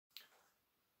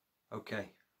Okay,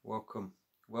 welcome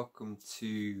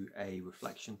to a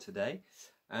reflection today,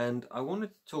 and I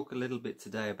wanted to talk a little bit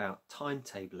today about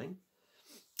timetabling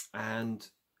and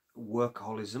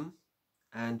workaholism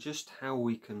and just how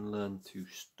we can learn to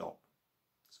stop.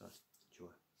 So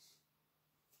enjoy.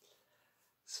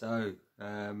 So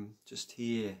just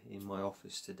here in my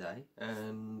office today,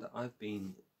 and I've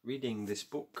been reading this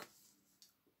book,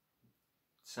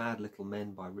 Sad Little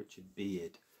Men by Richard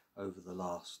Beard, over the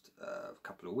last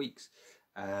couple of weeks,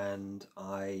 and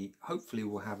I hopefully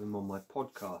will have him on my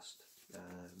podcast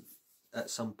at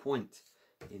some point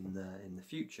in the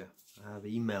future. I have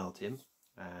emailed him,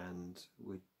 and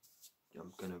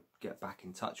I'm going to get back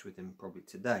in touch with him probably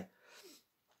today.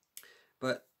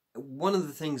 But one of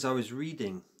the things I was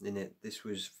reading in it, this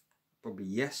was probably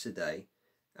yesterday,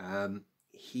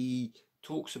 he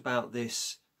talks about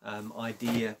this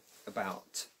idea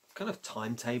about kind of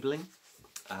timetabling,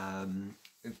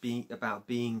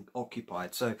 being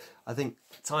occupied. So I think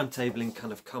timetabling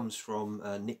kind of comes from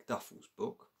Nick Duffell's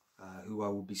book, who I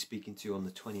will be speaking to on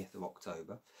the 20th of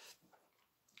October.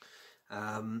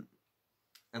 And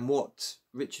what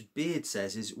Richard Beard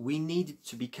says is we needed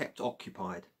to be kept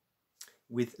occupied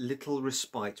with little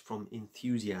respite from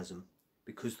enthusiasm,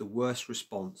 because the worst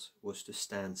response was to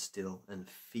stand still and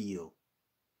feel.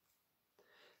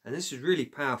 And this is really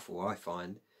powerful, I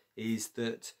find, is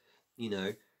that,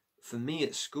 for me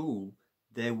at school,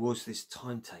 there was this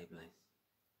timetabling,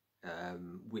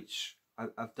 which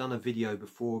I've done a video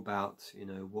before about,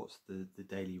 what's the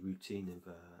daily routine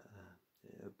of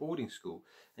a boarding school.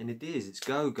 And it's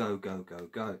go, go, go, go,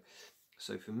 go.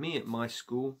 So for me at my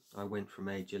school, I went from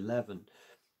age 11.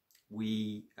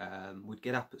 We would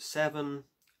get up at 7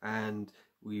 and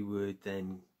we would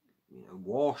then,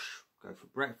 wash, go for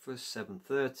breakfast,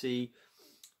 7:30.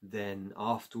 Then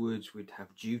afterwards we'd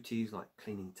have duties like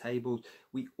cleaning tables.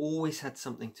 We always had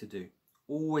something to do.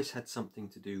 Always had something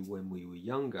to do when we were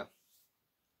younger.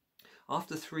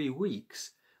 After 3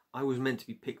 weeks, I was meant to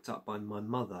be picked up by my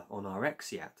mother on our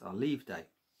exeat, our leave day.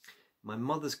 My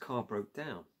mother's car broke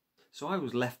down. So I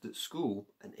was left at school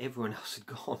and everyone else had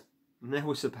gone. And there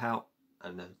was about,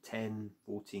 10,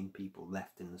 14 people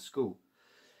left in the school.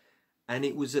 And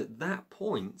it was at that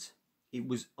point,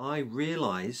 I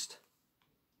realised,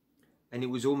 and it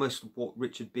was almost what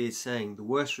Richard Beard's saying, the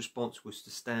worst response was to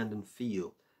stand and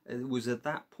feel. And it was at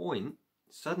that point,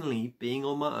 suddenly being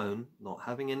on my own, not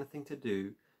having anything to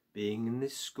do, being in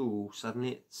this school, suddenly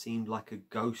it seemed like a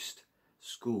ghost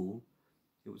school.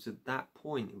 It was at that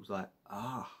point, it was like,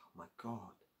 my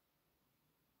God.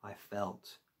 I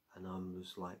felt, and I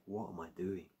was like, what am I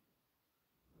doing?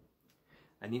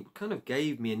 And it kind of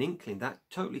gave me an inkling. That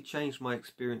totally changed my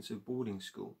experience of boarding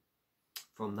school.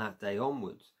 From that day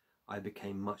onwards, I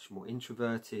became much more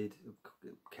introverted,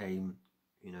 became,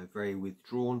 very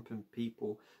withdrawn from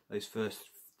people. Those first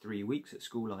 3 weeks at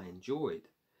school I enjoyed.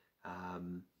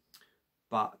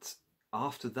 But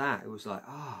after that, it was like,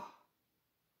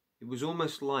 it was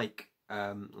almost like,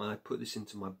 and I put this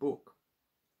into my book,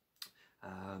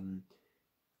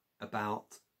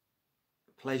 about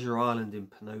Pleasure Island in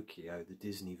Pinocchio, the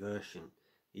Disney version,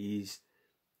 is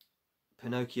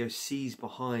Pinocchio sees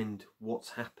behind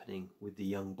what's happening with the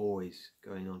young boys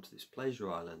going onto this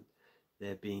pleasure island.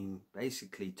 They're being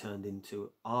basically turned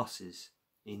into asses,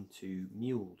 into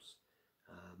mules,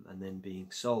 and then being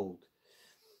sold.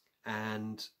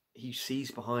 And he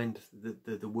sees behind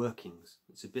the workings.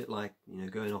 It's a bit like,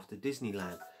 going off to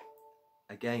Disneyland.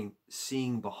 Again,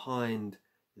 seeing behind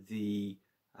the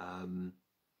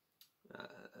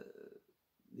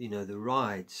the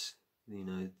rides,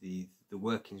 the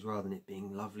workings, rather than it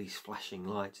being lovely flashing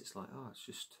lights. It's like, it's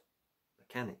just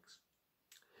mechanics.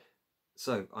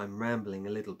 So I'm rambling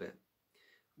a little bit.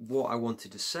 What I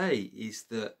wanted to say is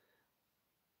that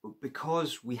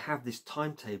because we have this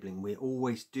timetabling, we're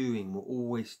always doing,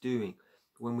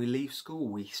 when we leave school,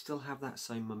 we still have that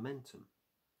same momentum.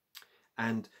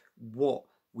 And what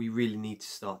we really need to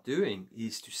start doing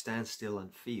is to stand still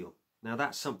and feel. Now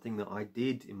that's something that I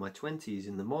did in my 20s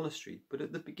in the monastery, but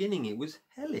at the beginning it was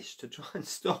hellish to try and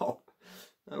stop.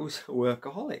 I was a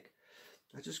workaholic.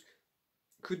 I just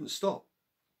couldn't stop.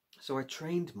 So I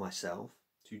trained myself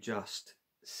to just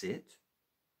sit,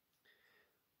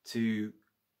 to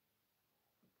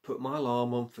put my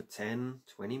alarm on for 10,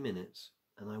 20 minutes,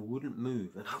 and I wouldn't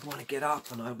move. And I'd want to get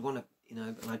up, and I'd want to,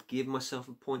 and I'd give myself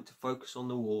a point to focus on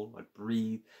the wall. I'd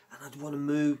breathe, and I'd want to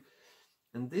move.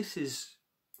 And this is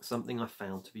something I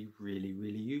found to be really,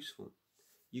 really useful.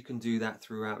 You can do that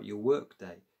throughout your work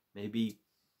day. Maybe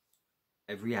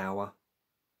every hour.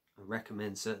 I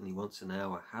recommend certainly once an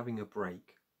hour having a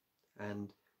break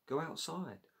and go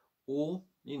outside. Or,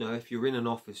 you know, if you're in an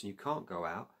office and you can't go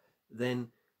out,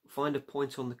 then find a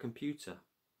point on the computer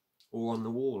or on the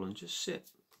wall and just sit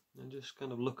and just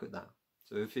kind of look at that.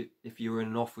 So if you're in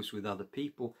an office with other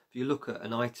people, if you look at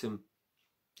an item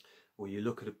or you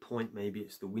look at a point, maybe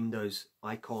it's the Windows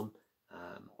icon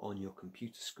on your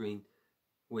computer screen,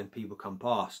 when people come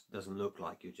past, it doesn't look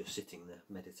like you're just sitting there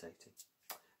meditating.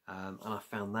 And I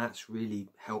found that's really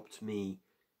helped me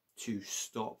to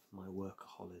stop my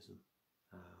workaholism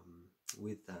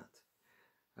with that.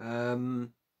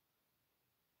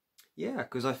 Yeah,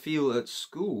 because I feel at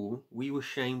school we were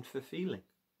shamed for feeling.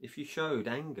 If you showed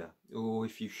anger, or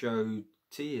if you showed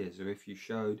tears, or if you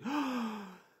showed,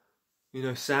 you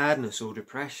know, sadness or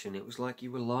depression, it was like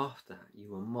you were laughed at,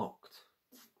 you were mocked.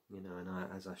 You know, and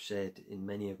as I've shared in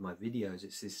many of my videos,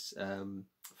 it's this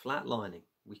flatlining.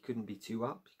 We couldn't be too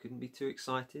up, you couldn't be too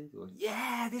excited, or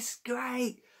yeah, this is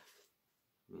great.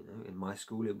 You know, in my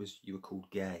school it was, you were called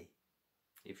gay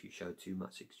if you showed too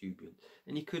much exuberance,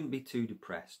 and you couldn't be too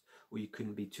depressed, or you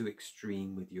couldn't be too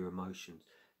extreme with your emotions.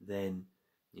 Then,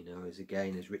 you know, as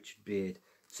Richard Beard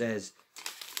says,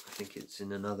 I think it's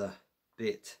in another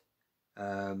bit,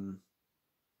 as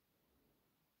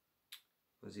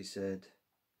he said,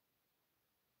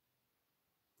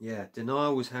 yeah,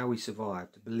 denial was how we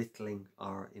survived, belittling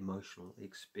our emotional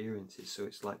experiences. So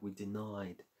it's like we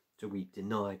denied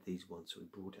these ones, so we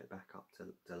brought it back up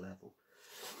to level.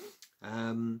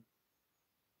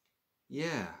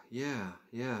 Yeah.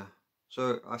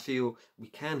 So I feel we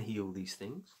can heal these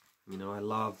things. You know, I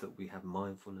love that we have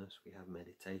mindfulness, we have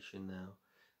meditation now.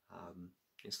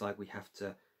 It's like we have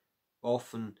to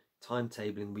often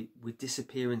timetabling, we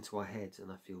disappear into our heads,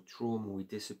 and I feel trauma, we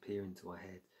disappear into our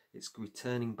head. It's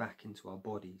returning back into our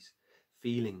bodies,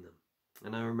 feeling them.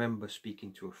 And I remember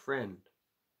speaking to a friend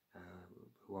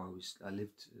who I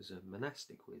lived as a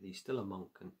monastic with. He's still a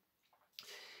monk, and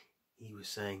he was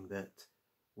saying that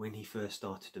when he first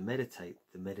started to meditate,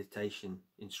 the meditation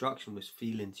instruction was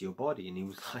feel into your body, and he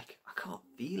was like, I can't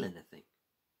feel anything.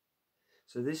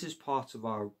 So this is part of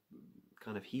our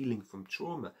kind of healing from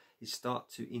trauma, is start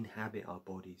to inhabit our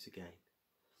bodies again.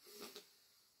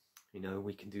 You know,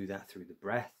 we can do that through the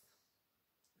breath,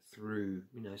 through,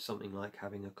 you know, something like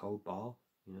having a cold bath,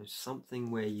 you know, something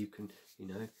where you can, you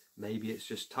know, maybe it's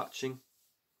just touching,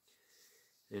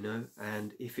 you know,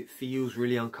 and if it feels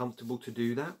really uncomfortable to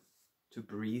do that, to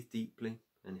breathe deeply.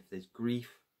 And if there's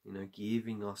grief, you know,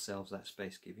 giving ourselves that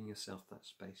space, giving yourself that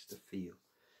space to feel.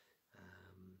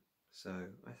 So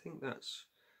I think that's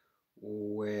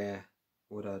where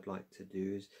what I'd like to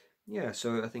do is, yeah,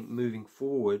 so I think moving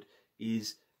forward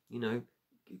is, you know,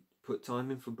 put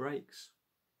time in for breaks,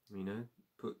 you know,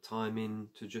 put time in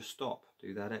to just stop,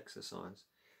 do that exercise.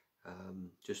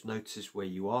 Just notice where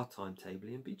you are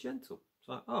timetabling and be gentle. It's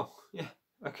like, oh, yeah,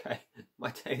 okay,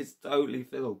 my day is totally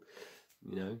filled,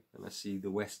 you know, and I see the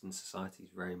Western society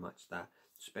is very much that,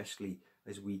 especially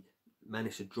as we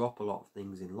managed to drop a lot of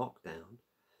things in lockdown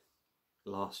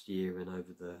last year and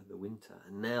over the winter,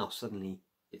 and now suddenly,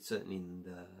 it's certainly in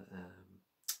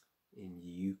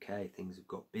the UK, things have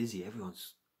got busy.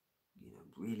 Everyone's, you know,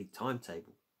 really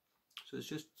timetable. So it's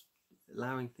just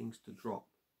allowing things to drop.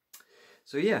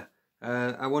 So yeah,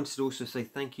 I wanted to also say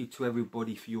thank you to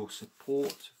everybody for your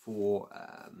support, for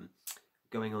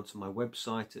going onto my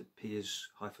website at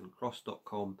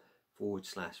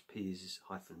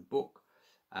piers-cross.com/piers-book,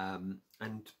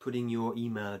 and putting your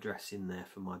email address in there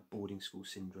for my boarding school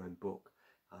syndrome book.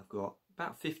 I've got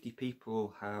about 50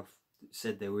 people have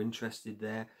said they were interested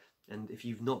there, and if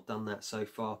you've not done that so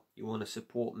far, you want to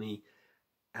support me,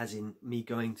 as in me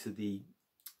going to the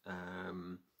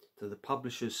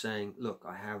publishers saying, look,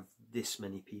 I have this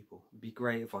many people. It'd be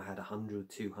great if I had 100,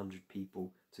 200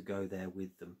 people to go there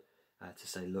with them, to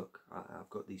say, look, I've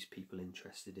got these people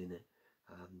interested in it.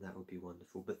 That would be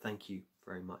wonderful. But thank you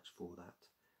very much for that.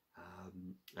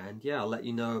 And yeah, I'll let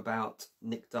you know about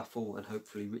Nick Duffel and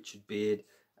hopefully Richard Beard.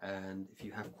 And if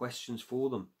you have questions for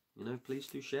them, you know, please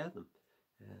do share them.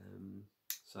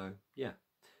 So yeah,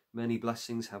 many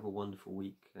blessings. Have a wonderful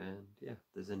week. And yeah, if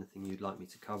there's anything you'd like me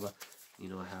to cover, you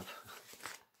know, I have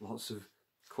lots of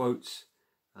quotes.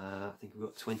 I think I've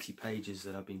got 20 pages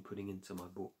that I've been putting into my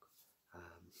book.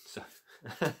 So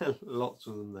lots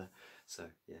of them there. So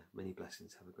yeah, many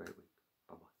blessings. Have a great week.